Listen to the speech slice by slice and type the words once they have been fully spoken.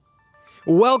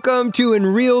Welcome to In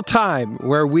Real Time,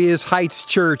 where we as Heights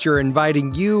Church are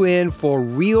inviting you in for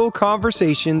real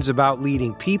conversations about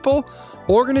leading people,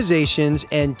 organizations,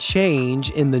 and change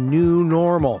in the new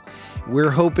normal. We're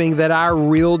hoping that our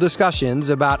real discussions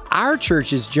about our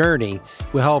church's journey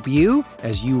will help you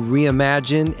as you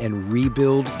reimagine and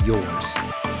rebuild yours.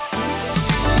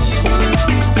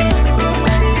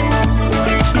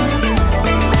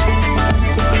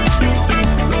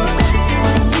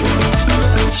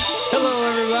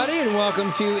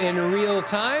 Welcome to In Real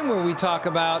Time, where we talk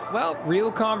about,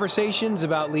 real conversations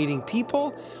about leading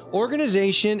people,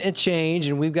 organization, and change.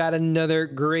 And we've got another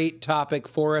great topic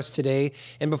for us today.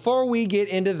 And before we get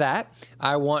into that,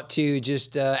 I want to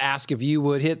just ask if you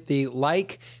would hit the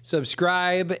like,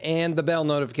 subscribe, and the bell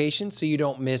notification so you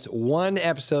don't miss one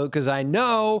episode, because I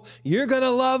know you're going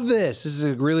to love this. This is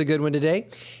a really good one today.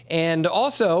 And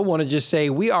also want to just say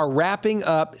we are wrapping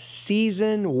up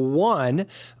season 1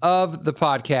 of the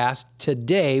podcast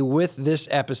today with this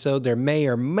episode. There may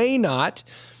or may not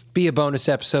be a bonus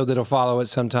episode that'll follow it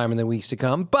sometime in the weeks to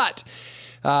come, but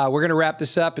we're going to wrap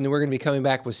this up, and then we're going to be coming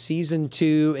back with season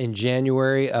 2 in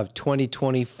January of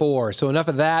 2024. So enough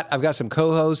of that. I've got some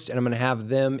co-hosts, and I'm going to have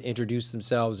them introduce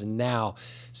themselves now.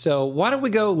 So why don't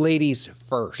we go ladies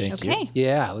first? Thank you.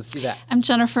 Yeah, let's do that. I'm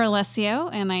Jennifer Alessio,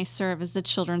 and I serve as the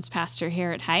children's pastor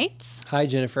here at Heights. Hi,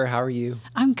 Jennifer. How are you?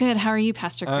 I'm good. How are you,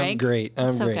 Pastor Craig? I'm great.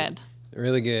 I'm so great. Good.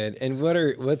 Really good. And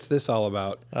what's this all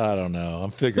about? I don't know.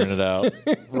 I'm figuring it out.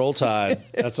 Roll Tide.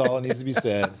 That's all that needs to be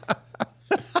said.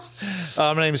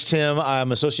 My name is Tim.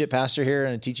 I'm associate pastor here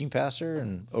and a teaching pastor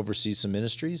and oversee some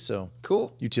ministries. So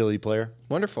cool. Utility player.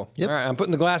 Wonderful. Yep. All right. I'm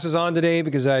putting the glasses on today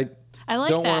because I like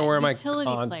don't that. want to wear my Utility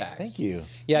contacts. player. Thank you.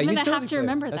 Yeah, I'm going to utility have to player.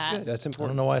 remember That's that. good. That's I important.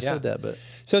 don't know why I said that, but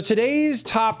So today's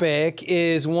topic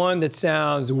is one that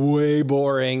sounds way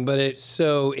boring, but it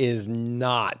so is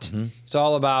not. Mm-hmm. It's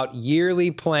all about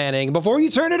yearly planning. Before you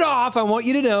turn it off, I want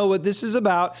you to know what this is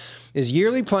about is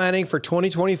yearly planning for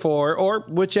 2024 or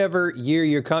whichever year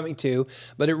you're coming to.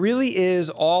 But it really is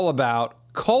all about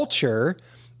culture.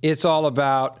 It's all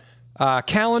about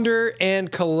calendar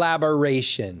and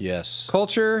collaboration. yes.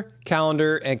 Culture,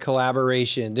 calendar, and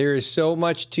collaboration. There is so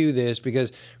much to this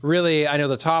because really, I know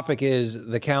the topic is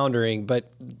the calendaring,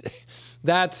 but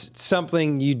that's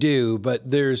something you do, but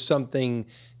there's something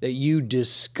that you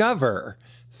discover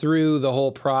through the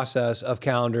whole process of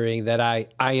calendaring that I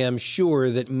am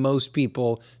sure that most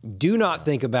people do not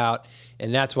think about.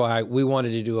 And that's why we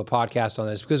wanted to do a podcast on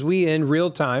this, because we in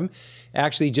real time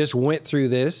actually just went through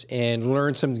this and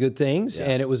learned some good things. Yeah.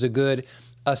 And it was a good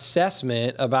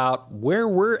assessment about where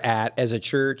we're at as a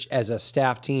church, as a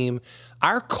staff team,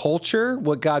 our culture,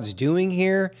 what God's doing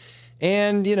here,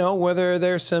 and, whether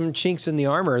there's some chinks in the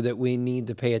armor that we need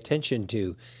to pay attention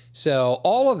to. So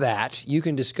all of that you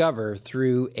can discover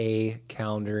through a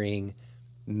calendaring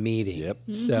meeting. Yep.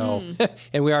 So,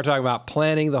 and we are talking about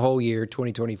planning the whole year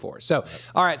 2024. So,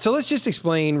 all right. So let's just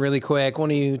explain really quick.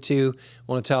 One of you two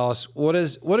want to tell us what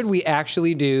did we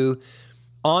actually do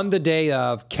on the day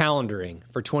of calendaring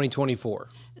for 2024?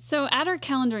 So at our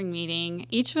calendaring meeting,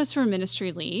 each of us were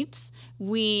ministry leads.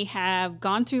 We have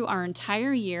gone through our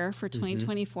entire year for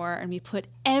 2024, and we put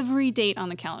every date on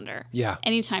the calendar. Yeah.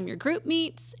 Anytime your group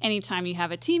meets, anytime you have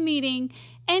a team meeting,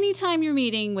 anytime you're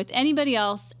meeting with anybody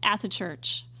else at the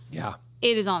church. Yeah.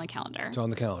 It is on the calendar. It's on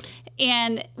the calendar.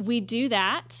 And we do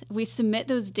that. We submit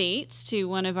those dates to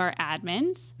one of our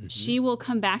admins. She will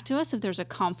come back to us if there's a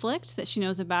conflict that she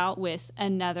knows about with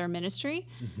another ministry.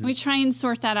 We try and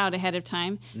sort that out ahead of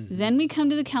time. Then we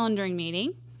come to the calendaring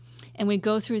meeting, and we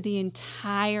go through the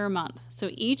entire month. So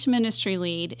each ministry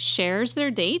lead shares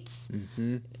their dates,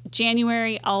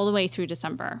 January all the way through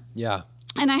December. Yeah.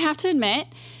 And I have to admit,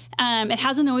 it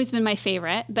hasn't always been my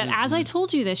favorite, but as I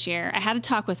told you this year, I had a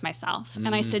talk with myself.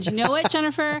 And I said, you know what,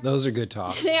 Jennifer? Those are good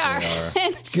talks. They are.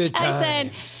 It's good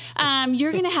times. I said,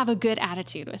 you're going to have a good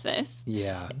attitude with this.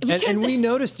 Yeah. And we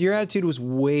noticed your attitude was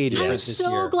way different this year.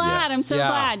 I'm so glad. Yeah. I'm so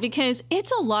glad, because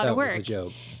it's a lot of work. That was a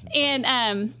joke.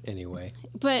 And anyway.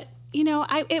 But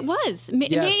it was. Even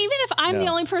if I'm the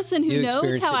only person who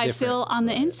knows how I feel on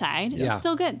the inside, it's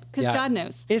still good, because God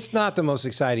knows. It's not the most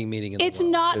exciting meeting in the world. It's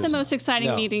not the most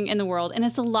exciting meeting in the world, and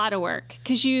it's a lot of work,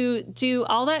 because you do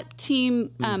all that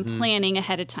team planning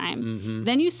ahead of time.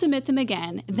 Then you submit them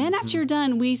again. Then after you're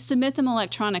done, we submit them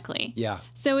electronically. Yeah.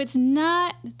 So it's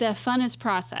not the funnest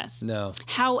process. No.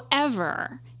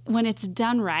 However, when it's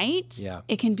done right,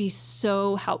 it can be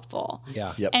so helpful.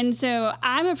 Yeah. Yep. And so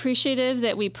I'm appreciative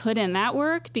that we put in that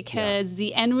work, because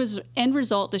the end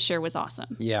result this year was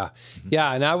awesome. Yeah.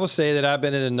 Yeah. And I will say that I've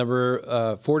been in a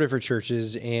number, 4 different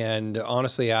churches, and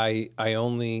honestly, I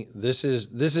only, this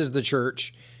is the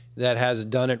church that has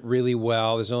done it really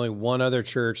well. There's only one other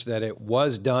church that it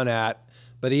was done at,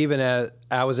 but even as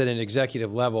I was at an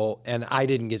executive level and I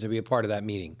didn't get to be a part of that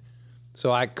meeting.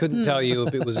 So I couldn't tell you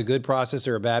if it was a good process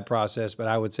or a bad process, but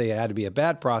I would say it had to be a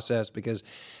bad process because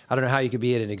I don't know how you could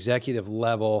be at an executive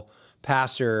level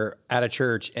pastor at a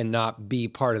church and not be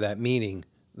part of that meeting.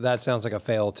 That sounds like a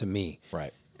fail to me.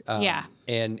 Right. Yeah.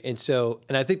 And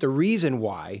I think the reason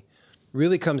why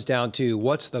really comes down to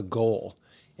what's the goal.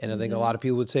 And I think a lot of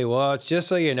people would say, well, it's just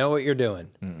so you know what you're doing.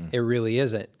 It really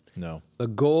isn't. No. The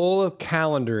goal of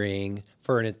calendaring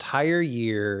for an entire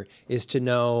year is to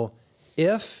know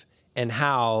if and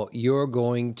how you're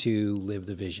going to live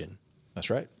the vision. That's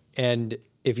right. And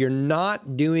if you're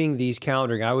not doing these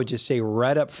calendaring, I would just say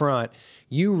right up front,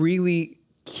 you really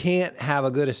can't have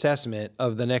a good assessment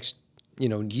of the next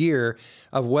year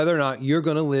of whether or not you're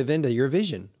going to live into your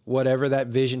vision, whatever that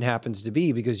vision happens to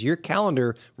be, because your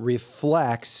calendar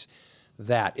reflects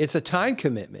that. It's a time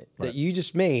commitment that you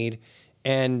just made,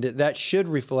 and that should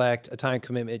reflect a time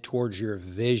commitment towards your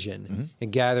vision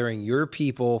and gathering your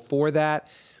people for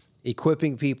that,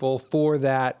 equipping people for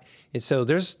that. And so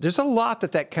there's a lot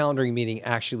that calendaring meeting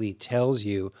actually tells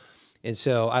you. And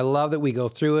so I love that we go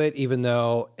through it, even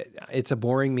though it's a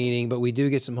boring meeting, but we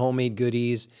do get some homemade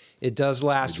goodies. It does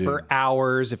last for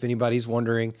hours, if anybody's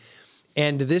wondering.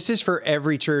 And this is for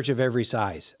every church of every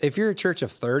size. If you're a church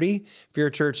of 30, if you're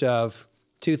a church of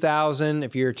 2,000,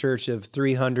 if you're a church of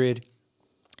 300,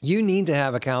 you need to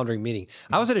have a calendaring meeting.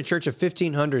 I was at a church of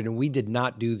 1,500 and we did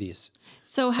not do this.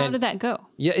 So how did that go?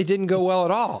 Yeah, it didn't go well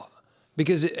at all.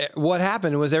 Because what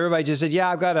happened was everybody just said, yeah,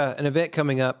 I've got an event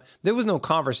coming up. There was no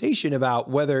conversation about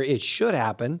whether it should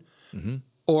happen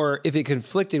or if it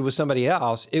conflicted with somebody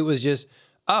else. It was just,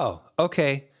 oh,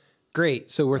 okay, great.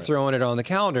 So we're throwing it on the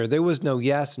calendar. There was no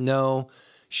yes, no,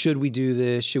 should we do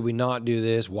this? Should we not do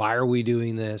this? Why are we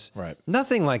doing this? Right.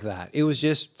 Nothing like that. It was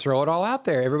just throw it all out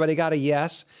there. Everybody got a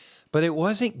yes, but it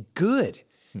wasn't good.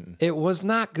 It was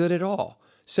not good at all.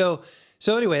 So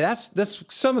anyway, that's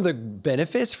some of the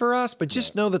benefits for us, but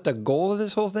just know that the goal of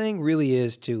this whole thing really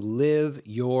is to live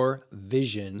your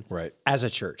vision as a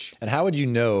church. And how would you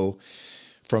know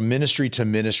from ministry to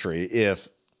ministry if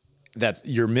that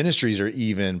your ministries are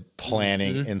even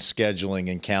planning and scheduling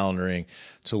and calendaring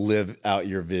to live out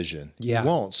your vision? Yeah. You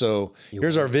won't. So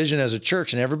here's our vision as a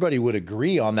church, and everybody would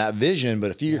agree on that vision.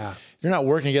 But if you're not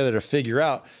working together to figure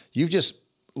out, you've just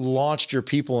launched your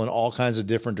people in all kinds of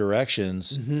different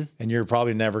directions, and you're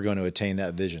probably never going to attain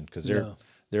that vision because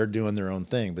they're doing their own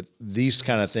thing. But these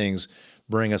kind of things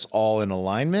bring us all in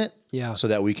alignment so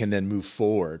that we can then move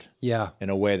forward in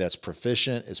a way that's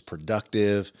proficient, is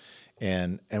productive,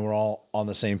 and we're all on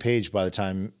the same page by the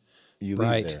time you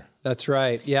leave there. That's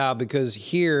right. Yeah, because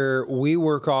here we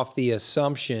work off the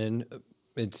assumption,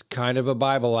 it's kind of a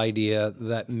Bible idea,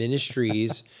 that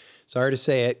ministries sorry to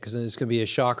say it because it's going to be a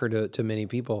shocker to many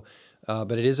people,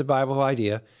 but it is a Bible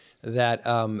idea that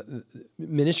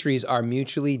ministries are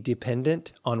mutually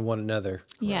dependent on one another.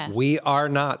 Yes. We are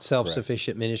not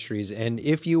self-sufficient ministries. And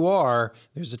if you are,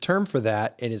 there's a term for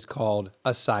that, and it's called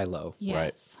a silo. Yes.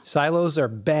 Right. Silos are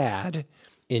bad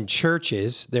in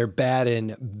churches. They're bad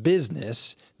in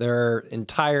business. There are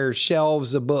entire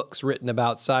shelves of books written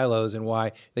about silos and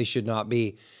why they should not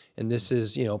be. And this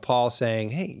is, Paul saying,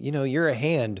 hey, you're a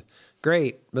hand.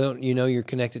 Great. But you're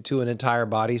connected to an entire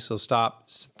body. So stop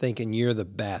thinking you're the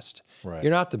best. Right.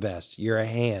 You're not the best. You're a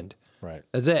hand. Right.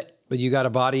 That's it. But you got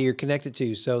a body you're connected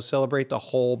to. So celebrate the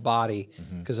whole body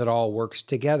because it all works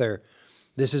together.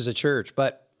 This is a church.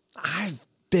 But I've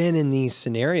been in these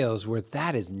scenarios where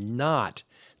that is not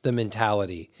the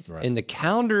mentality. Right. And the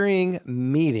calendaring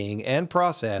meeting and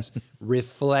process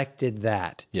reflected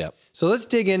that. Yep. So let's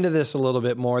dig into this a little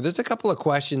bit more. There's a couple of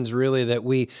questions really that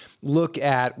we look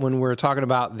at when we're talking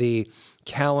about the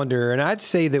calendar. And I'd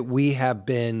say that we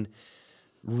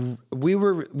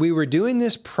were doing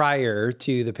this prior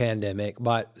to the pandemic,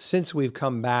 but since we've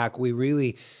come back, we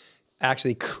really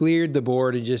actually cleared the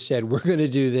board and just said, we're going to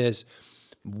do this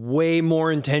way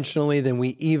more intentionally than we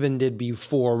even did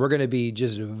before. We're going to be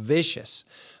just vicious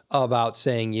about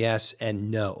saying yes and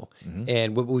no.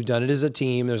 And we've done it as a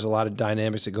team. There's a lot of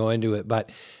dynamics that go into it. But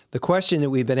the question that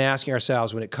we've been asking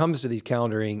ourselves when it comes to these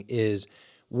calendaring is,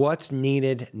 what's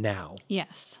needed now?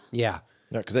 Yes. Yeah.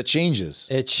 Yeah, because that changes.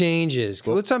 It changes.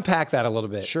 Let's unpack that a little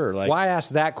bit. Sure. Why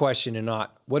ask that question and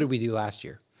not, what did we do last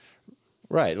year?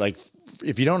 Right. Like,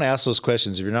 if you don't ask those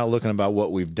questions, if you're not looking about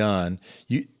what we've done,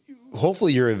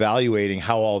 hopefully you're evaluating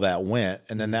how all that went,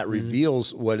 and then that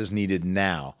reveals what is needed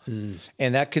now.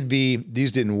 And that could be,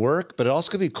 these didn't work, but it also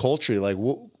could be culturally, like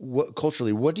what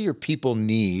culturally, what do your people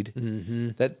need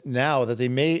that now that they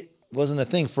may wasn't a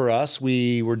thing for us.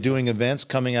 We were doing events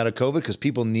coming out of COVID because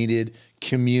people needed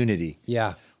community.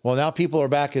 Yeah. Well, now people are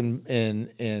back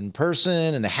in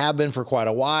person, and they have been for quite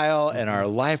a while, and our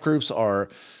life groups are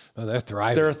they're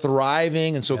thriving. They're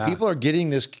thriving, and so people are getting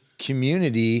this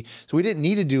community. So we didn't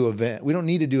need to do We don't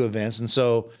need to do events, and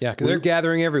so because they're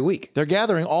gathering every week. They're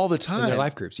gathering all the time in their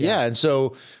life groups. Yeah, and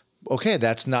so. Okay,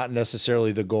 that's not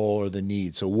necessarily the goal or the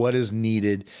need. So what is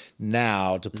needed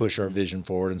now to push our vision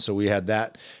forward? And so we had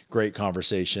that great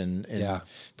conversation. And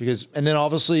and then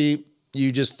obviously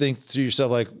you just think to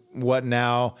yourself, like, what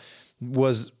now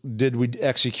did we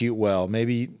execute well?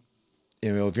 Maybe,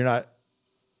 if you're not,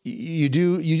 you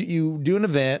do an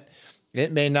event,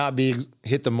 it may not be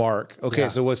hit the mark. Okay,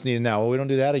 so what's needed now? Well, we don't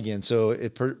do that again. So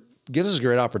it gives us a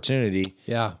great opportunity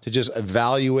to just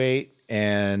evaluate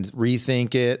and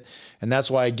rethink it. And that's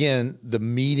why, again, the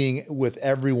meeting with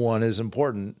everyone is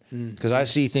important, because I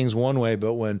see things one way,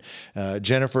 but when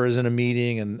Jennifer is in a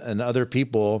meeting and other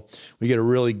people, we get a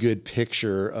really good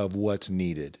picture of what's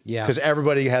needed. Yeah. Because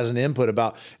everybody has an input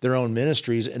about their own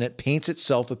ministries, and it paints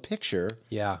itself a picture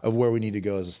of where we need to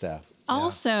go as a staff.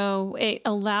 Also, it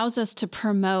allows us to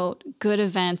promote good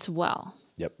events well.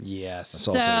 Yep. Yes.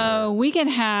 So we could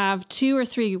have 2 or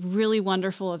 3 really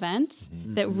wonderful events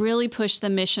that really push the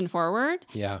mission forward.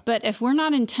 Yeah. But if we're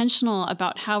not intentional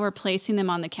about how we're placing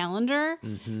them on the calendar,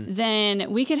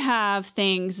 then we could have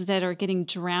things that are getting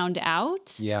drowned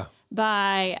out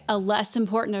by a less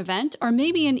important event, or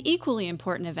maybe an equally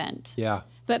important event. Yeah.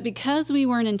 But because we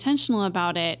weren't intentional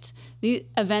about it, the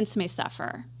events may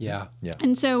suffer. Yeah. Yeah.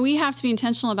 And so we have to be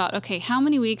intentional about, okay, how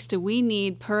many weeks do we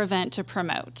need per event to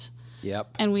promote?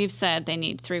 Yep. And we've said they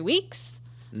need 3 weeks.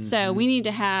 So we need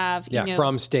to have,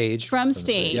 from stage. From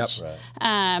stage. Yep. Right.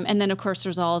 And then, of course,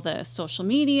 there's all the social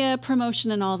media promotion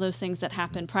and all those things that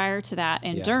happen prior to that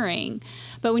and during.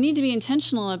 But we need to be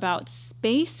intentional about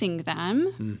spacing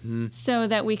them so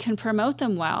that we can promote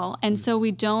them well, and so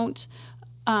we don't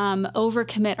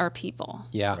overcommit our people.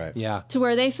 Yeah. Right. Yeah. To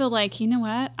where they feel like, you know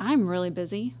what, I'm really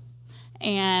busy.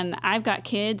 And I've got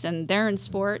kids and they're in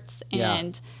sports,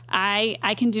 and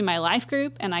I can do my life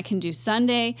group and I can do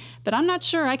Sunday, but I'm not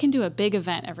sure I can do a big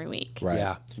event every week. Right.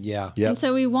 Yeah. Yeah. Yep. And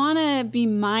so we want to be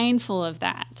mindful of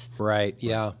that. Right.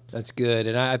 Yeah. That's good.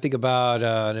 And I think about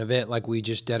an event like we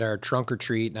just did, our trunk or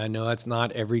treat. And I know that's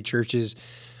not every church's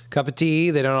cup of tea.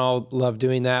 They don't all love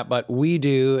doing that, but we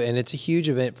do. And it's a huge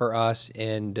event for us.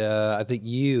 And I think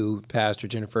you, Pastor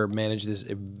Jennifer, manage this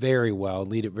very well,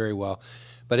 lead it very well.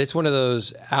 But it's one of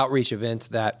those outreach events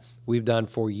that we've done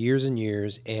for years and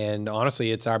years. And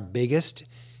honestly, it's our biggest,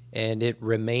 and it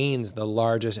remains the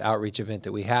largest outreach event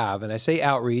that we have. And I say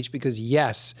outreach because,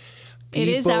 yes, it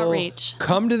is outreach.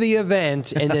 Come to the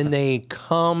event and then they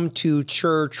come to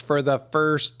church for the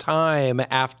first time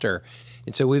after.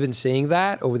 And so we've been seeing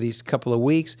that over these couple of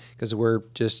weeks, because we're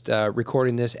just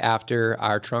recording this after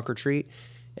our trunk or treat.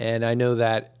 And I know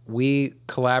that we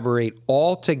collaborate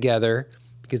all together,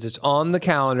 because it's on the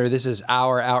calendar. This is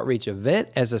our outreach event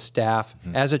as a staff,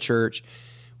 as a church.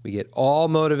 We get all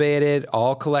motivated,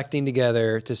 all collecting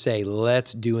together to say,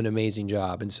 let's do an amazing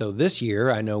job. And so this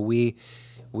year, I know we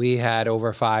had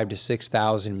over 5,000 to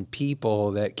 6,000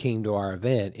 people that came to our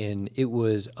event, and it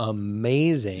was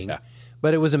amazing. Yeah.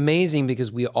 But it was amazing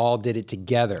because we all did it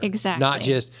together. Exactly. Not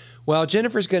just, well,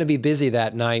 Jennifer's going to be busy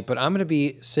that night, but I'm going to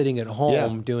be sitting at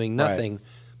home doing nothing. Right.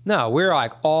 No, we're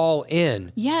like all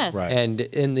in. Yes. Right.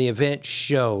 And the event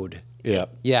showed. Yeah.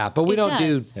 Yeah, but we don't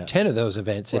do 10 of those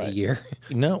events in a year.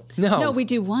 No, we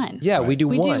do one. Yeah, we do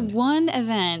one. We do one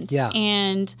event. Yeah.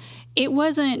 And it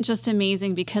wasn't just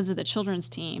amazing because of the children's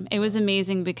team. It was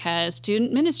amazing because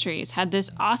student ministries had this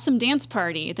awesome dance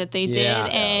party that they did,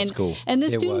 and cool. and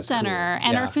the student center,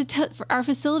 and our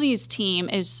facilities team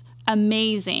is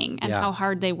amazing, and how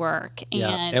hard they work.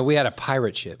 And we had a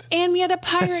pirate ship. And we had a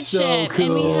pirate So ship. cool.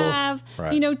 And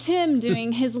we have, Tim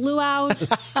doing his luau,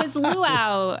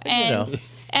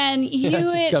 and you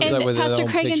and Pastor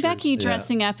Craig and Becky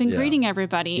dressing up and greeting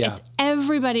everybody. Yeah. It's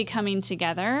everybody coming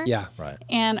together. Yeah. Right.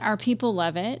 And our people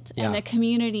love it, and the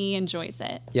community enjoys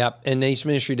it. Yep. And each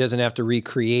ministry doesn't have to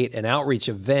recreate an outreach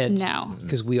event. No.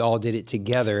 Because we all did it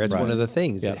together. It's one of the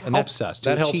things that helps us.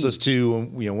 That helps us too.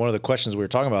 One of the questions we were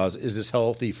talking about is this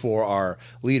healthy for our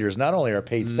leaders, not only our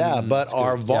paid staff, but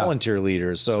our volunteer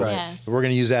leaders. So we're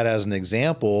going to use that as an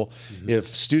example. If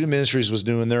student ministries was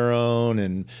doing their own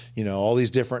and, all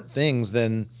these different things,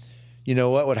 then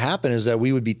what would happen is that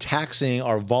we would be taxing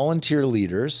our volunteer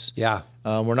leaders. Yeah.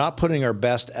 We're not putting our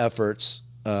best efforts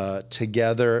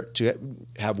together to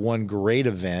have one great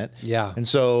event. Yeah. And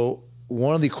so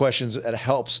one of the questions that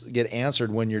helps get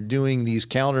answered when you're doing these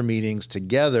calendar meetings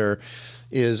together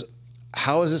is,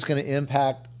 how is this going to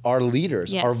impact our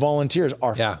leaders, Yes. our volunteers,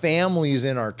 our families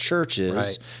in our churches?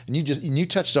 Right. And you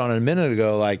touched on it a minute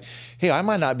ago, like, hey, I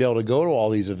might not be able to go to all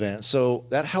these events. So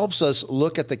that helps us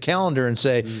look at the calendar and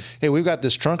say, hey, we've got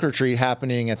this trunk or treat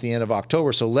happening at the end of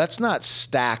October. So let's not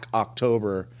stack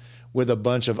October with a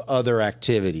bunch of other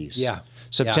activities. Yeah.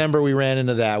 September, we ran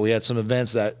into that. We had some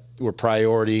events that were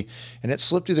priority, and it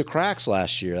slipped through the cracks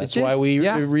last year. That's why we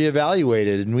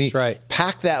reevaluated, and we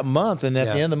packed that month. And at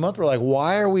the end of the month, we're like,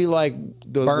 why are we like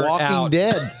the Burnt Walking out.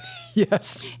 Dead?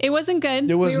 Yes. It wasn't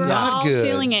good. It was we were not all good.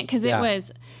 feeling it because it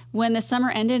was, when the summer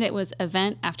ended, it was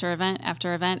event after event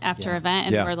after event after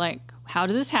event. And we're like, how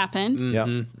did this happen?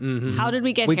 How did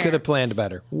we get here? We could have planned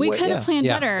better. We could have planned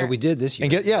better. And we did this year.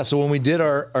 And so when we did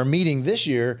our meeting this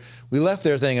year, we left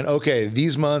there thinking, okay,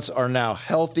 these months are now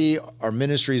healthy. Our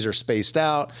ministries are spaced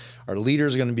out. Our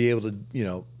leaders are going to be able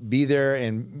to, be there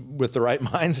and with the right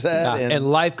mindset. And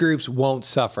life groups won't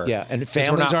suffer. Yeah, and 'Cause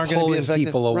families we're not aren't going to be pulling affected.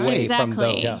 people away from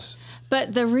Exactly. those.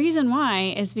 But the reason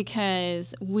why is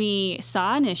because we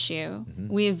saw an issue,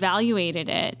 we evaluated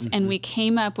it, and we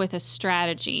came up with a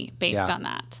strategy based on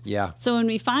that. Yeah. So when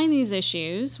we find these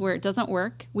issues where it doesn't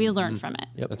work, we learn from it.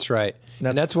 Yep. That's right.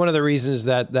 And that's one of the reasons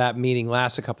that meeting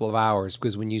lasts a couple of hours,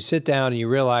 because when you sit down and you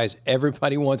realize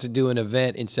everybody wants to do an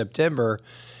event in September,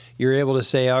 you're able to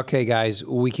say, okay, guys,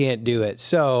 we can't do it.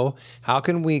 So how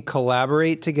can we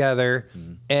collaborate together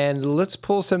and let's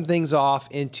pull some things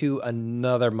off into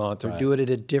another month or do it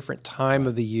at a different time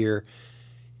of the year?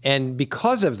 And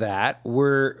because of that,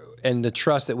 and the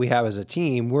trust that we have as a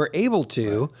team, we're able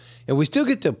to, and we still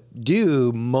get to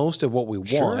do most of what we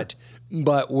want,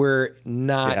 but we're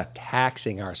not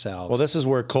taxing ourselves. Well, this is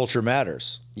where culture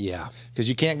matters. Yeah. Because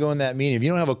you can't go in that meeting if you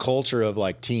don't have a culture of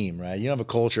like team, right? You don't have a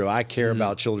culture of I care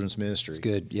about children's ministry. It's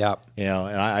good. Yeah.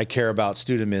 And I care about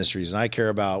student ministries, and I care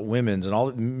about women's and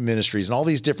all ministries and all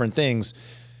these different things.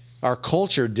 Our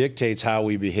culture dictates how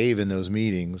we behave in those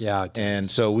meetings. Yeah. And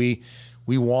so we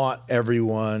want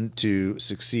everyone to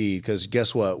succeed, because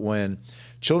guess what? When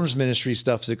children's ministry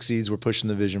stuff succeeds, we're pushing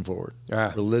the vision forward.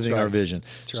 We're living our vision.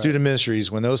 Student ministries,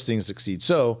 when those things succeed.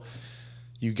 So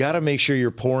you got to make sure you're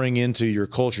pouring into your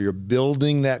culture. You're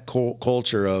building that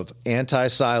culture of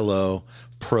anti-silo,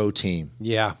 pro-team.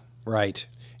 Yeah. Right.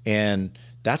 And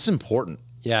that's important.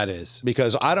 Yeah, it is.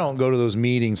 Because I don't go to those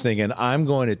meetings thinking I'm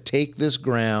going to take this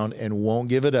ground and won't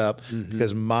give it up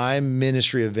because my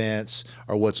ministry events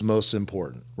are what's most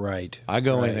important. Right. I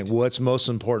go and think what's most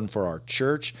important for our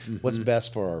church, what's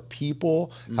best for our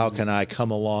people, how can I come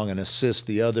along and assist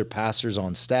the other pastors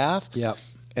on staff? Yep.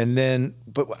 And then,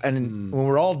 when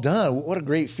we're all done, what a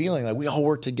great feeling! Like we all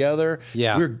work together.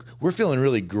 Yeah, we're feeling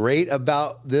really great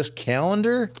about this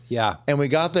calendar. Yeah, and we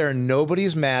got there, and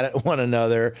nobody's mad at one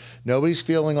another. Nobody's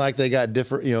feeling like they got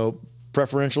different,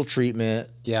 preferential treatment.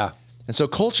 Yeah, and so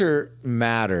culture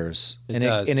matters, and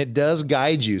it does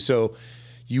guide you. So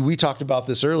we talked about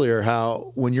this earlier,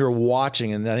 how when you're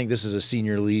watching, and I think this is a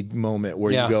senior lead moment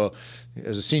where you go,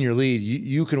 as a senior lead,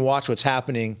 you can watch what's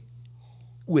happening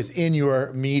within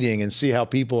your meeting and see how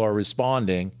people are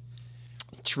responding.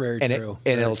 It's very true.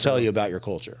 And it'll tell you about your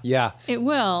culture. Yeah. It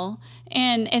will.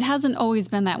 And it hasn't always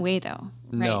been that way, though.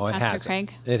 Right, no, it Pastor hasn't.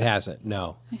 Craig? It hasn't.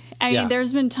 No. I mean,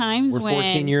 there's been times we're when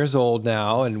 14 years old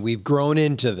now, and we've grown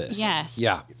into this. Yes.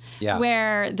 Yeah. Yeah.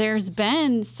 Where there's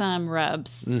been some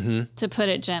rubs, to put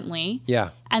it gently. Yeah.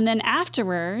 And then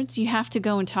afterwards, you have to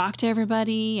go and talk to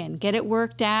everybody and get it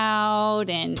worked out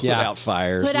and Put out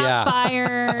fires. Put out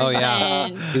fires. Oh, yeah.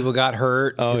 And people got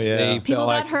hurt. Oh, yeah. people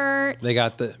got hurt. They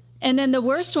got the And then the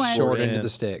worst ones short end of the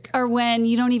stick are when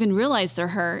you don't even realize they're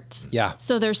hurt. Yeah.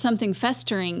 So there's something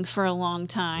festering for a long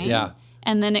time. Yeah.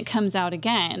 And then it comes out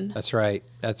again. That's right.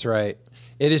 That's right.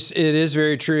 It is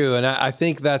very true. And I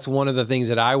think that's one of the things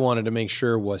that I wanted to make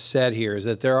sure was said here, is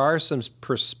that there are some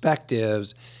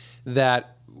perspectives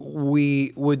that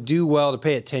we would do well to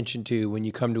pay attention to when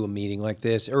you come to a meeting like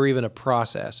this, or even a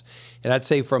process. And I'd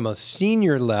say from a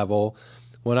senior level,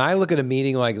 when I look at a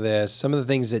meeting like this, some of the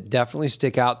things that definitely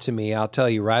stick out to me, I'll tell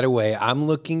you right away, I'm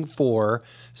looking for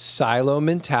silo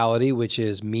mentality, which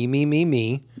is me, me, me,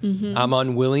 me. Mm-hmm. I'm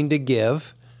unwilling to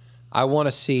give. I want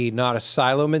to see not a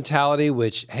silo mentality,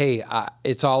 which, hey,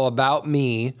 it's all about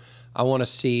me. I want to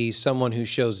see someone who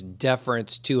shows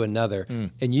deference to another.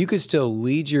 And you could still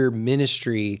lead your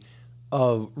ministry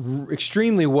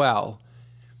extremely well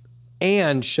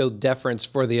and show deference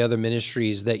for the other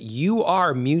ministries that you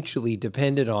are mutually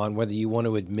dependent on, whether you want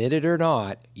to admit it or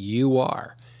not, you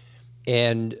are.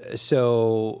 And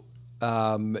so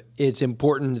it's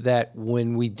important that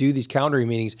when we do these calendar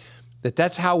meetings,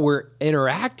 that's how we're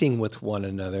interacting with one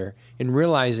another and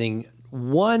realizing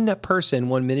one person,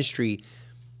 one ministry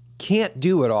can't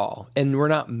do it all, and we're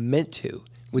not meant to,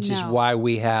 which is why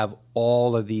we have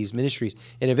all of these ministries.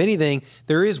 And if anything,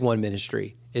 there is one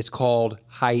ministry. It's called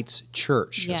Heights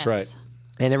Church. Yes. That's right.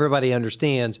 And everybody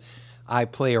understands I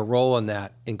play a role in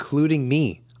that, including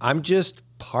me. I'm just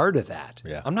part of that.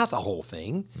 Yeah. I'm not the whole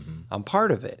thing. I'm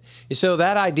part of it. And so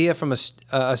that idea from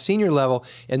a senior level,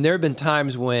 and there have been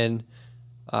times when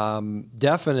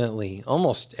definitely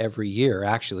almost every year,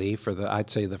 actually, I'd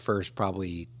say the first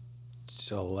probably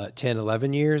 10,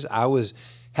 11 years, I was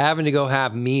having to go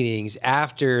have meetings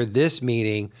after this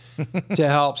meeting to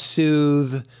help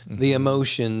soothe the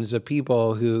emotions of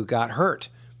people who got hurt.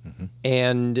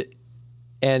 And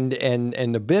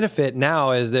the benefit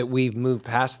now is that we've moved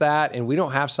past that and we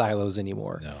don't have silos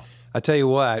anymore. No. I tell you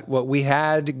what we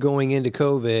had going into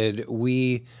COVID,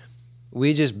 we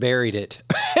just buried it.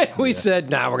 We said,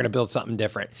 we're going to build something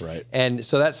different. Right. And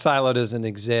so that silo doesn't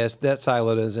exist.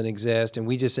 And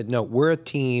we just said, no, we're a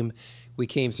team. We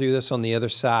came through this on the other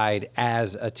side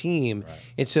as a team.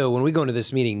 Right. And so when we go into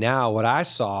this meeting now, what I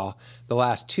saw the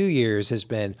last 2 years has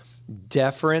been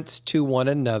deference to one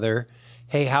another.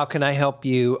 Hey, how can I help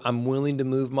you? I'm willing to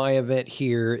move my event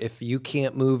here if you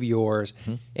can't move yours.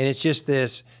 And it's just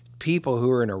this people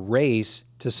who are in a race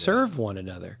to serve one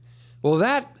another. Well,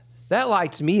 that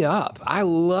lights me up. I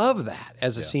love that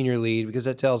as a senior lead because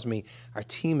that tells me our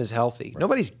team is healthy. Right.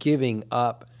 Nobody's giving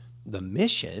up the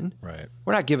mission. Right.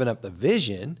 We're not giving up the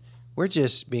vision. We're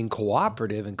just being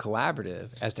cooperative and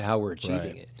collaborative as to how we're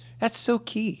achieving it. That's so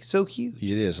key, so huge.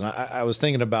 It is. And I was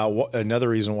thinking about another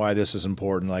reason why this is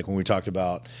important, like when we should talk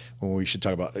about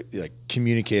like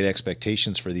communicate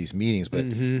expectations for these meetings, but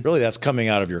really that's coming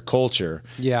out of your culture.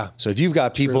 Yeah. So if you've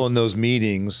got people in those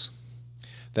meetings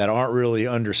that aren't really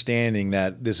understanding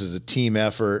that this is a team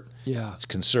effort, it's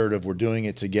concerted, we're doing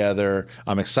it together,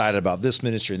 I'm excited about this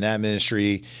ministry and that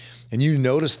ministry, and you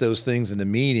notice those things in the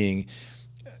meeting,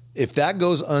 if that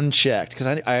goes unchecked, because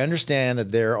I understand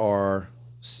that there are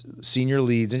senior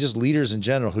leads and just leaders in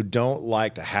general who don't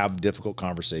like to have difficult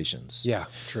conversations. Yeah,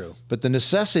 true. But the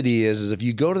necessity is if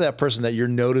you go to that person that you're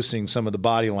noticing some of the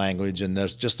body language and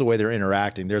just the way they're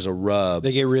interacting, there's a rub.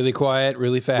 They get really quiet,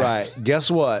 really fast. Right.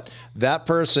 Guess what? That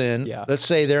person, let's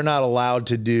say they're not allowed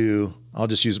to do, I'll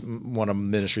just use one of the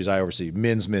ministries I oversee,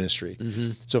 men's ministry.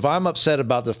 So if I'm upset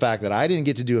about the fact that I didn't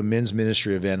get to do a men's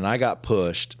ministry event and I got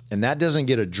pushed and that doesn't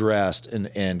get addressed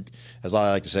and as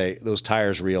I like to say, those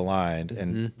tires realigned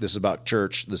and this is about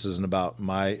church, this isn't about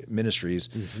my ministries,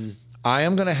 I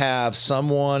am going to have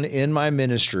someone in my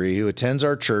ministry who attends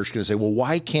our church going to say, well,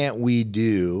 why can't we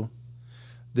do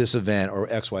this event or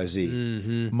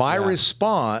XYZ? My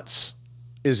response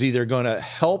is either going to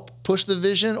help push the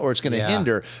vision or it's going to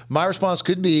hinder. My response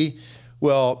could be,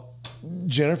 well,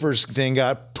 Jennifer's thing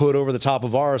got put over the top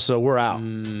of ours, so we're out.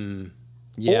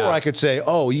 Or I could say,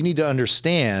 oh, you need to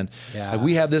understand, like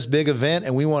we have this big event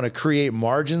and we want to create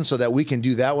margin so that we can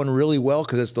do that one really well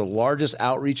because it's the largest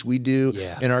outreach we do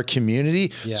in our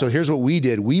community. So here's what we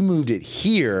did. We moved it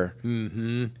here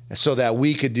so that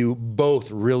we could do both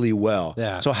really well.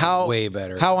 So way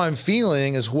better. How I'm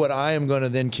feeling is what I am going to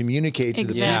then communicate to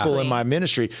the people in my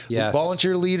ministry.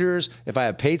 Volunteer leaders, if I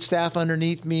have paid staff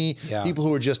underneath me, people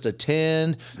who are just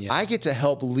attend, I get to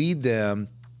help lead them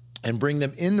and bring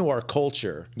them into our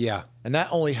culture. And that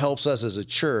only helps us as a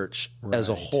church as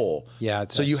a whole.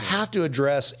 So you have to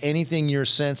address anything you're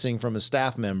sensing from a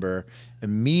staff member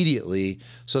immediately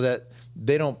so that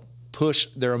they don't push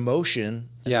their emotion,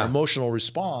 their emotional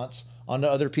response onto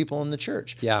other people in the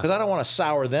church. Because I don't want to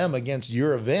sour them against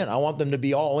your event. I want them to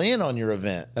be all in on your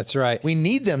event. That's right. We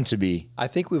need them to be. I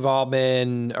think we've all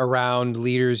been around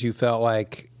leaders who felt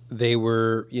like they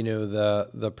were,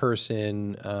 the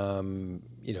person,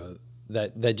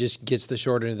 that just gets the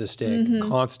short end of the stick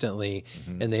constantly,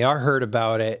 and they are hurt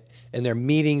about it, and their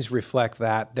meetings reflect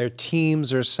that. Their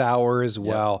teams are sour as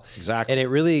well. Exactly. And it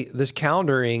really, this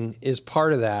calendaring is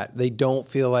part of that. They don't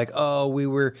feel like, oh, we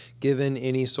were given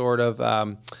any sort of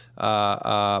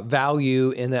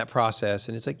value in that process.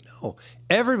 And it's like, no,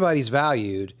 everybody's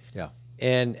valued.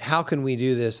 And how can we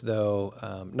do this, though,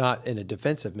 not in a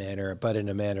defensive manner, but in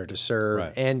a manner to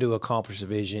serve and to accomplish the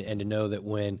vision and to know that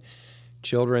when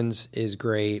children's is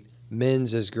great,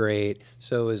 men's is great,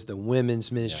 so is the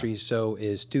women's ministry, so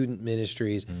is student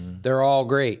ministries. They're all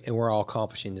great, and we're all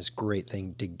accomplishing this great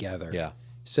thing together.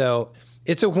 So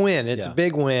it's a win. It's a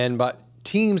big win, but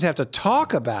teams have to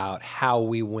talk about how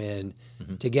we win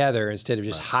together instead of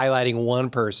just highlighting one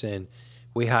person.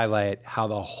 We highlight how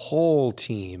the whole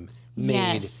team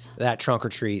made that trunk or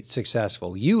treat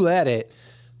successful. You led it,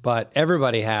 but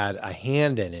everybody had a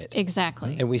hand in it.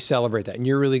 Exactly. And we celebrate that. And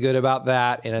you're really good about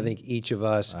that. And I think each of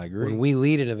us, when we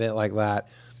lead an event like that,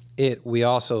 we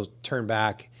also turn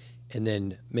back and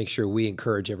then make sure we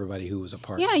encourage everybody who was a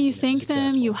part. Yeah, you thank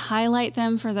them, you highlight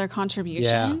them for their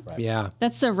contribution. Yeah, yeah.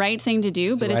 That's the right thing to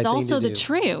do, but it's also the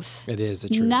truth. It is the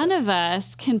truth. None of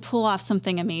us can pull off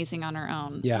something amazing on our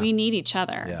own. Yeah. We need each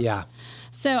other. Yeah.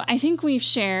 So I think we've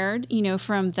shared,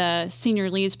 from the senior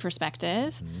lead's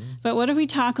perspective, but what if we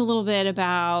talk a little bit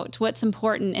about what's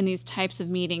important in these types of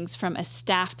meetings from a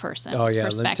staff person's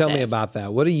perspective? Tell me about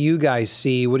that. What do you guys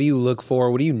see? What do you look for?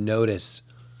 What do you notice?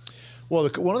 Well,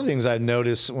 one of the things I've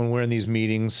noticed when we're in these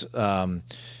meetings,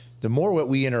 the more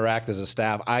we interact as a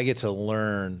staff, I get to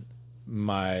learn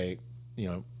the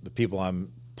people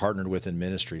I'm partnered with in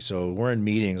ministry. So we're in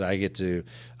meetings, I get to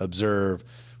observe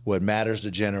what matters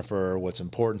to Jennifer, what's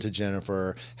important to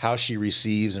Jennifer, how she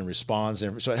receives and responds.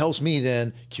 So it helps me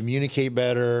then communicate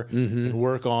better and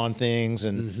work on things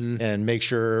and make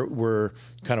sure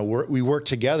we work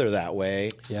together that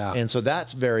way. Yeah. And so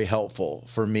that's very helpful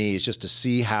for me, is just to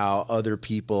see how other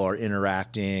people are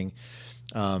interacting.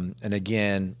 And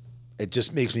again, it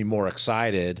just makes me more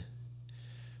excited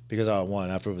because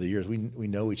after over the years, we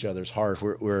know each other's hearts.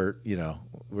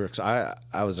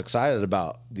 I was excited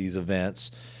about these events,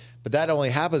 but that only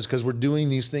happens because we're doing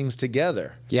these things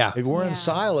together. Yeah. If we're in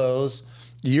silos,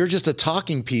 you're just a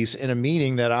talking piece in a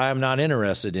meeting that I am not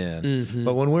interested in.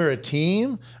 But when we're a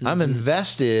team, I'm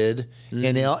invested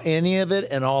in any of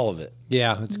it and all of it.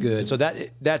 Yeah, that's good. So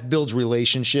that builds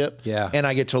relationship. Yeah. And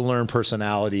I get to learn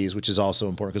personalities, which is also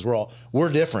important because we're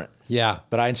different. Yeah.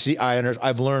 But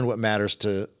I've learned what matters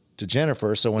to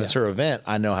Jennifer, so when it's her event,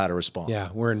 I know how to respond. Yeah,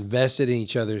 we're invested in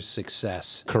each other's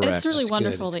success. Correct. It's really That's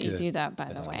wonderful good. that you do that,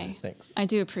 by the way. Thanks. I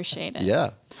do appreciate it. Yeah.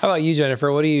 How about you,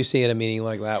 Jennifer? What do you see at a meeting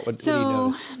like that? What do you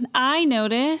notice? I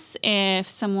notice if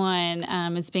someone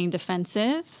is being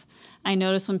defensive. I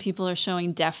notice when people are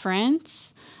showing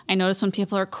deference. I notice when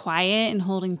people are quiet and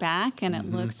holding back, and it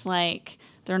looks like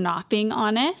they're not being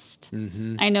honest.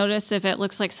 I notice if it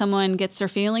looks like someone gets their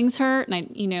feelings hurt,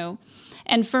 and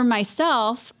and for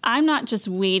myself, I'm not just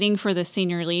waiting for the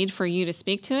senior lead for you to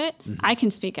speak to it. I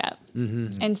can speak up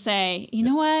and say, you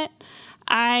know what?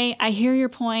 I hear your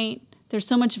point. There's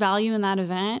so much value in that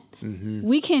event.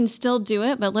 We can still do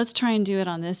it, but let's try and do it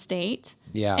on this date.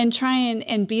 Yeah. And try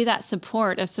and be that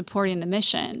support of supporting the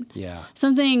mission. Yeah.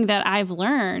 Something that I've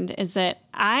learned is that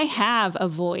I have a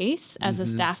voice as a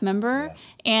staff member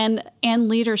and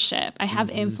leadership. I have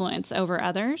influence over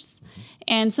others.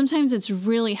 And sometimes it's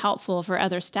really helpful for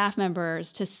other staff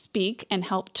members to speak and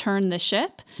help turn the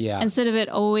ship instead of it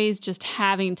always just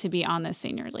having to be on the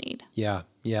senior lead. Yeah,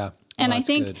 yeah. And I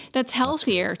think that's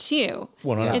healthier too.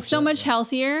 100%. It's so much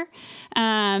healthier,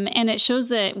 and it shows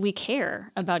that we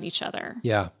care about each other.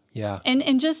 Yeah, yeah.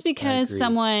 And just because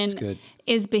someone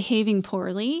is behaving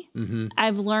poorly,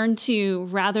 I've learned to,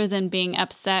 rather than being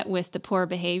upset with the poor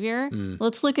behavior,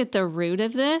 let's look at the root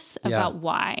of this about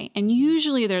why. And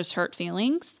usually there's hurt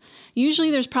feelings.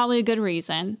 Usually there's probably a good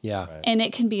reason. Yeah. And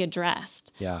it can be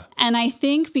addressed. Yeah. And I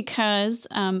think because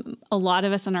a lot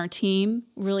of us on our team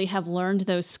really have learned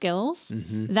those skills,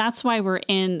 that's why we're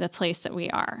in the place that we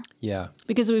are. Yeah.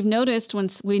 Because we've noticed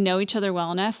once we know each other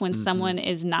well enough, when someone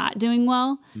is not doing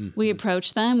well, we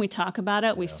approach them, we talk about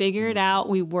it, we figure it out,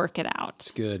 we work it out.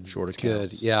 It's good. Short It's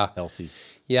accounts. good. Yeah. Healthy.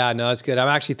 Yeah, no, it's good. I'm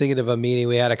actually thinking of a meeting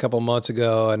we had a couple months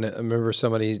ago, and I remember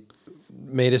somebody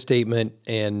made a statement,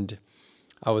 and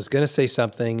I was going to say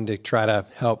something to try to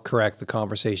help correct the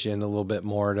conversation a little bit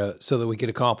more so that we could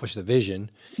accomplish the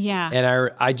vision. Yeah.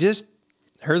 And I just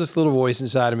heard this little voice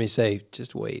inside of me say,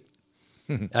 just wait.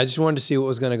 I just wanted to see what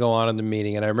was going to go on in the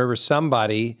meeting. And I remember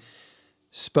somebody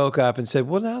spoke up and said,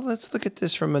 well, now let's look at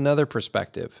this from another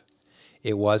perspective.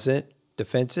 It wasn't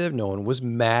defensive. No one was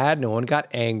mad. No one got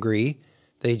angry.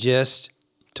 They just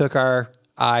took our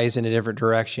eyes in a different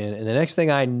direction. And the next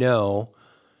thing I know,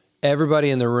 everybody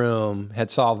in the room had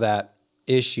solved that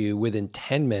issue within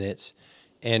 10 minutes,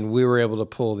 and we were able to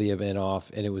pull the event off,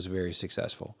 and it was very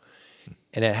successful.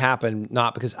 And it happened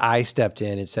not because I stepped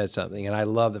in and said something. And I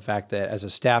love the fact that as a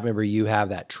staff member, you have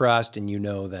that trust and you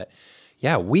know that,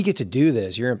 yeah, we get to do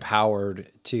this. You're empowered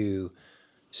to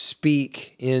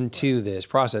speak into this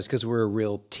process because we're a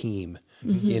real team.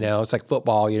 It's like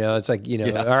football, it's like,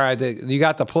 all right, you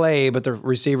got the play, but the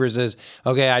receiver says,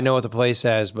 okay, I know what the play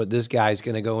says, but this guy's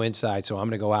going to go inside. So I'm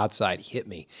going to go outside, hit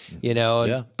me,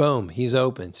 and boom, he's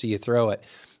open. So you throw it.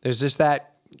 There's just that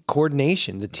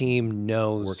coordination. The team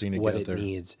knows what it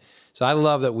needs. So I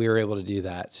love that we were able to do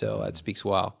that. So that speaks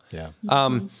well. Yeah.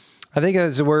 I think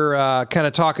as we're kind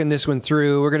of talking this one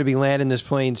through, we're going to be landing this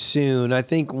plane soon. I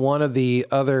think one of the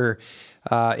other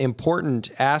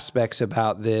important aspects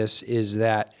about this is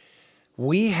that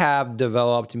we have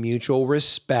developed mutual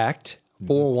respect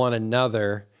for one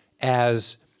another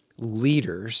as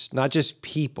leaders, not just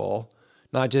people,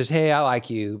 not just, hey, I like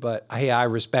you, but hey, I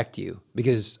respect you,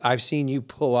 because I've seen you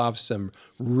pull off some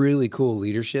really cool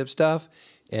leadership stuff,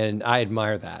 and I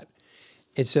admire that.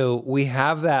 And so we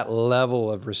have that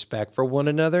level of respect for one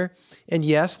another. And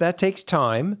yes, that takes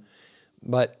time,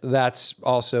 but that's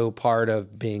also part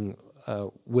of being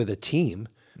with a team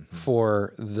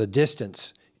for the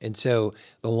distance. And so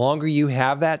the longer you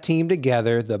have that team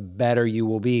together, the better you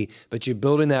will be. But you're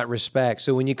building that respect.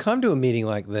 So when you come to a meeting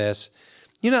like this,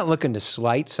 you're not looking to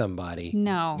slight somebody.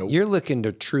 No. Nope. You're looking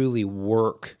to truly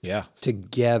work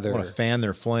together. You want to fan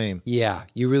their flame. Yeah,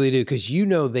 you really do, because you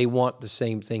know they want the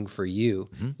same thing for you.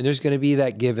 And there's going to be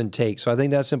that give and take. So I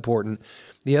think that's important.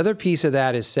 The other piece of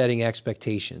that is setting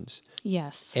expectations.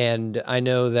 Yes. And I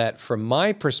know that from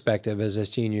my perspective as a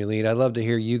senior lead, I'd love to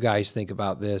hear you guys think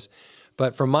about this.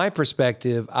 But from my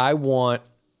perspective, I want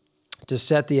to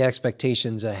set the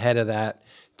expectations ahead of that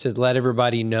to let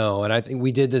everybody know. And I think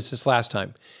we did this last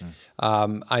time.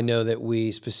 I know that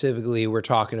we specifically were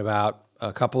talking about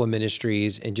a couple of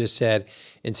ministries and just said,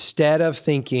 instead of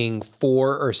thinking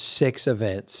 4 or 6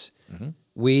 events,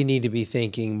 we need to be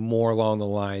thinking more along the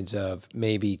lines of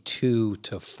maybe 2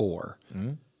 to 4.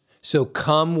 So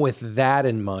come with that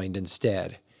in mind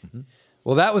instead.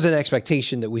 Well, that was an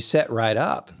expectation that we set right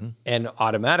up, and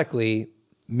automatically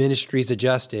ministries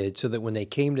adjusted so that when they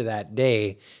came to that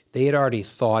day, they had already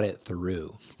thought it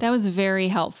through. That was very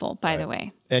helpful, by the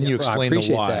way. And you explained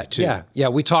the why, that. too. Yeah,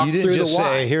 we talked through the why. You didn't just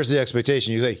say, here's the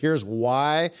expectation. You say, here's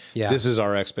why this is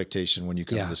our expectation when you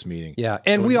come to this meeting. Yeah,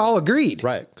 and we all agreed.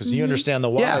 Right, because you understand the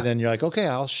why, then you're like, okay,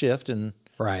 I'll shift, and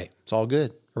it's all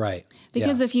good. Right.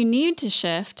 Because if you need to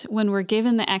shift, when we're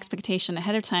given the expectation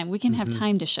ahead of time, we can have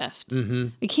time to shift.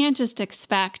 We can't just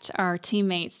expect our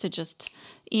teammates to just,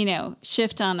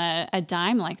 shift on a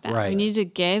dime like that. Right. We need to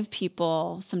give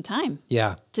people some time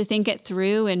to think it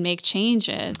through and make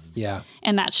changes. Yeah.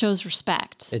 And that shows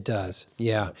respect. It does.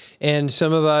 Yeah. And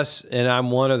some of us, and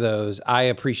I'm one of those, I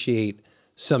appreciate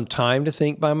some time to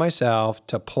think by myself,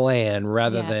 to plan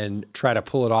rather than try to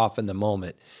pull it off in the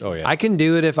moment. Oh, yeah. I can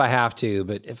do it if I have to,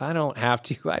 but if I don't have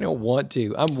to, I don't want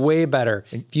to. I'm way better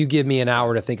if you give me an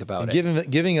hour to think about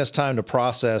it. Giving us time to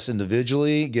process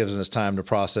individually, gives us time to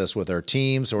process with our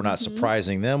team, so we're not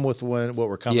surprising them with what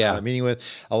we're coming to that meeting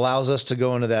with, allows us to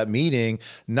go into that meeting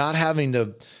not having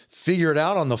to figure it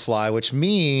out on the fly, which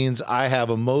means I have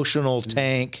emotional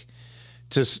tank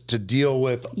to deal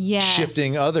with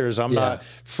shifting others. I'm not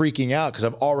freaking out because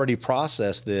I've already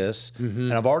processed this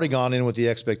and I've already gone in with the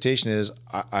expectation is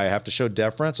I have to show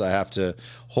deference. I have to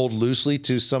hold loosely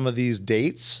to some of these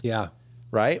dates. Yeah.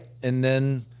 Right. And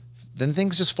then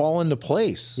things just fall into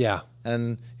place. Yeah.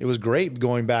 And it was great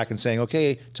going back and saying,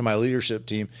 okay, to my leadership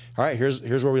team, all right,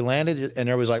 here's where we landed. And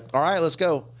everybody's like, all right, let's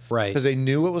go. Right. Because they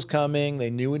knew it was coming. They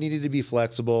knew we needed to be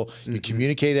flexible. You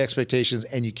communicated expectations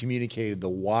and you communicated the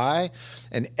why.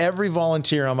 And every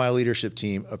volunteer on my leadership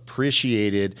team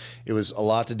appreciated it. Was a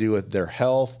lot to do with their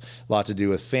health, a lot to do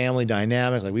with family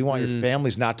dynamics. Like, we want your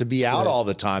families not to be out all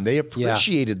the time. They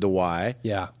appreciated the why.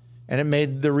 Yeah. And it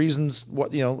made the reasons,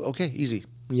 okay, easy.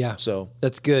 Yeah. So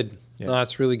that's good. Yeah. No,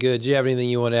 that's really good. Do you have anything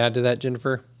you want to add to that,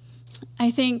 Jennifer?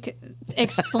 I think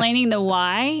explaining the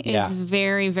why is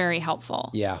very, very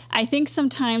helpful. Yeah. I think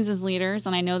sometimes as leaders,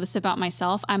 and I know this about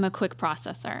myself, I'm a quick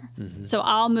processor. So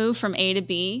I'll move from A to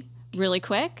B really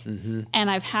quick.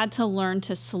 And I've had to learn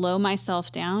to slow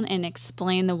myself down and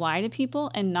explain the why to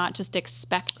people and not just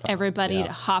expect everybody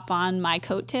to hop on my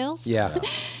coattails. Yeah.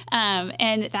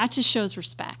 And that just shows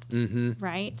respect,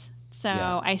 right?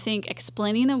 So I think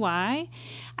explaining the why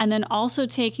and then also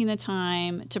taking the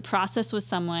time to process with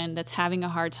someone that's having a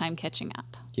hard time catching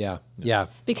up. Yeah. Yeah.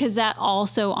 Because that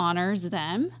also honors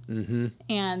them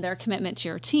and their commitment to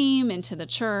your team and to the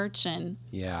church. And,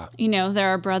 they're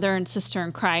our brother and sister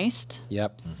in Christ.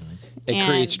 Yep. It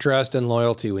creates trust and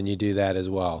loyalty when you do that as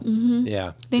well.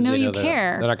 Yeah. They know you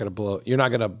care. They're not going to you're not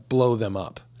going to blow them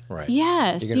up. Right.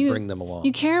 Yes. You're going to bring them along.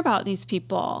 You care about these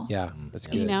people. Yeah. That's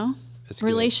good.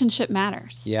 Relationship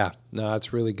matters. Yeah, no,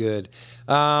 that's really good.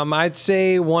 I'd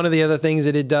say one of the other things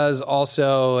that it does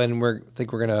also, and I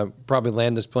think we're going to probably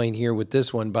land this plane here with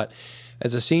this one, but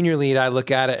as a senior lead, I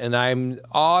look at it and I'm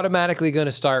automatically going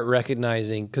to start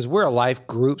recognizing, because we're a life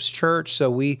groups church, so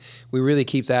we really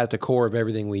keep that at the core of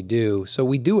everything we do. So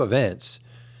we do events,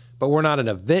 but we're not an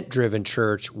event-driven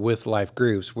church with life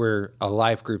groups. We're a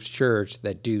life groups church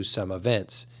that do some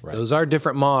events. Right. Those are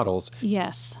different models.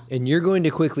 Yes. And you're going to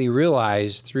quickly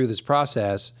realize through this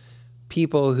process,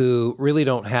 people who really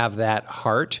don't have that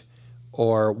heart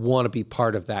or want to be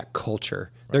part of that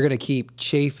culture, they're going to keep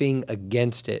chafing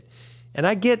against it. And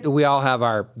I get that we all have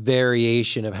our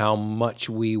variation of how much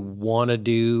we want to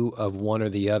do of one or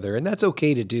the other. And that's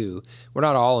okay to do. We're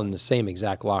not all in the same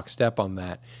exact lockstep on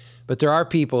that. But there are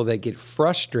people that get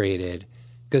frustrated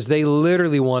because they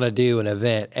literally want to do an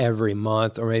event every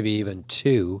month or maybe even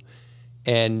 2.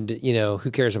 And,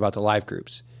 who cares about the life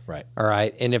groups? Right. All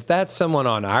right. And if that's someone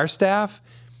on our staff,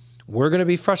 we're going to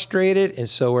be frustrated, and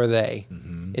so are they.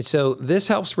 Mm-hmm. And so this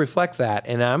helps reflect that.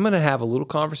 And I'm going to have a little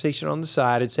conversation on the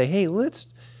side and say, hey,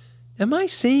 am I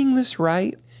saying this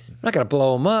right? I'm not going to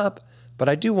blow them up, but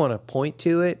I do want to point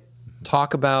to it,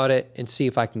 talk about it, and see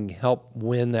if I can help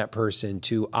win that person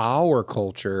to our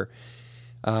culture.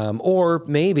 Or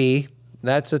maybe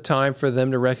that's a time for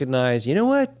them to recognize, you know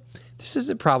what? This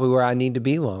isn't probably where I need to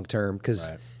be long term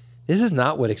because this is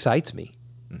not what excites me.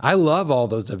 I love all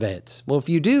those events. Well, if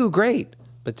you do, great.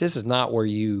 But this is not where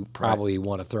you probably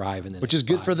want to thrive. Which is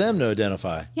good for them to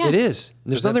identify. Yeah. It is.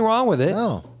 There's nothing wrong with it.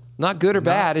 No. Not good or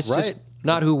bad. It's just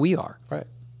not who we are. Right.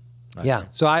 Yeah.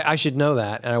 So I should know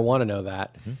that, and I want to know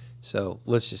that. Mm-hmm. So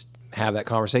let's just have that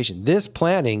conversation. This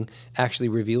planning actually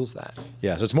reveals that.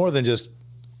 Yeah. So it's more than just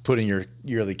putting your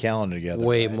yearly calendar together.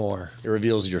 Way more. It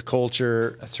reveals your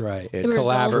culture. That's right. It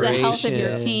collaboration. The health of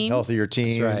your team. Health of your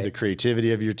team. That's right. The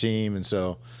creativity of your team. And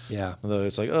so, although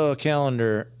it's like,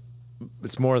 calendar,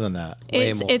 it's more than that.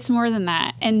 It's more than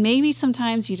that. And maybe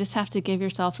sometimes you just have to give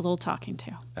yourself a little talking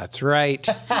to. That's right.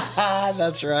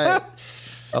 That's right.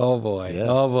 Oh, boy. Yes.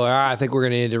 Oh, boy. All right. I think we're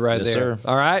going to end it right there. Sir.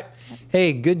 All right.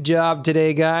 Hey, good job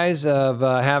today, guys, of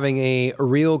having a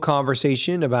real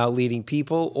conversation about leading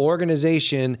people,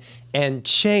 organization, and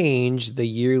change the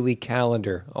yearly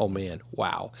calendar. Oh, man.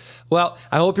 Wow. Well,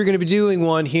 I hope you're going to be doing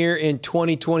one here in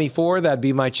 2024. That'd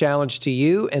be my challenge to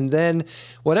you. And then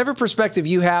whatever perspective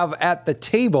you have at the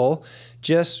table,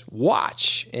 just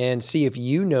watch and see if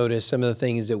you notice some of the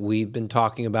things that we've been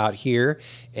talking about here.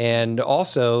 And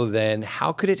also then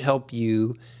how could it help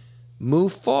you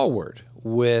move forward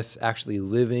with actually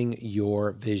living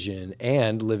your vision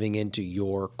and living into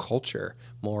your culture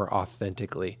more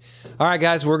authentically. All right,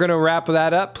 guys, we're going to wrap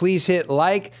that up. Please hit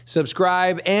like,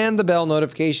 subscribe, and the bell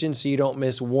notification so you don't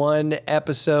miss one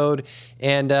episode.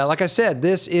 And like I said,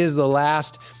 this is the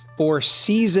last for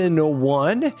season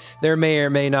 1. There may or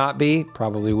may not be,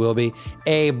 probably will be,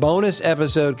 a bonus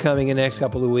episode coming in the next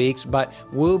couple of weeks, but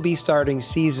we'll be starting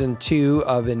season 2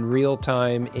 of In Real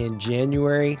Time in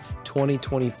January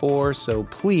 2024. So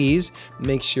please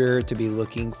make sure to be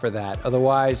looking for that.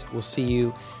 Otherwise, we'll see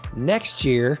you next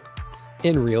year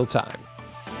in real time.